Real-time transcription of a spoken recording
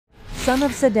"Son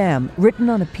of Saddam," written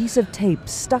on a piece of tape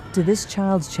stuck to this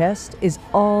child's chest, is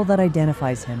all that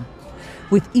identifies him.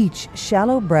 With each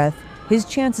shallow breath, his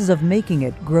chances of making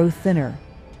it grow thinner.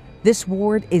 This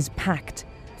ward is packed.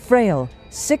 Frail,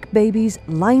 sick babies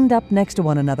lined up next to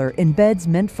one another in beds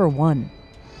meant for one.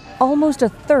 Almost a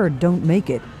third don't make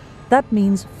it. That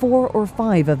means 4 or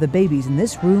 5 of the babies in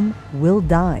this room will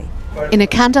die. In a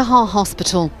Kandahar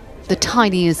hospital, the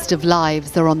tiniest of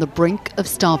lives are on the brink of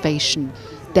starvation.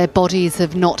 Their bodies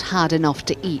have not had enough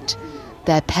to eat.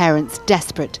 Their parents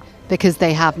desperate because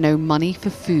they have no money for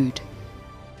food.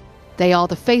 They are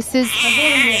the faces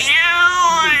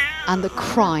and the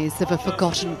cries of a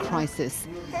forgotten crisis.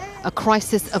 A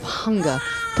crisis of hunger,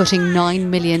 putting 9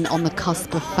 million on the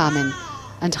cusp of famine,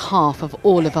 and half of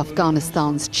all of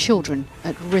Afghanistan's children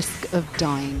at risk of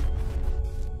dying.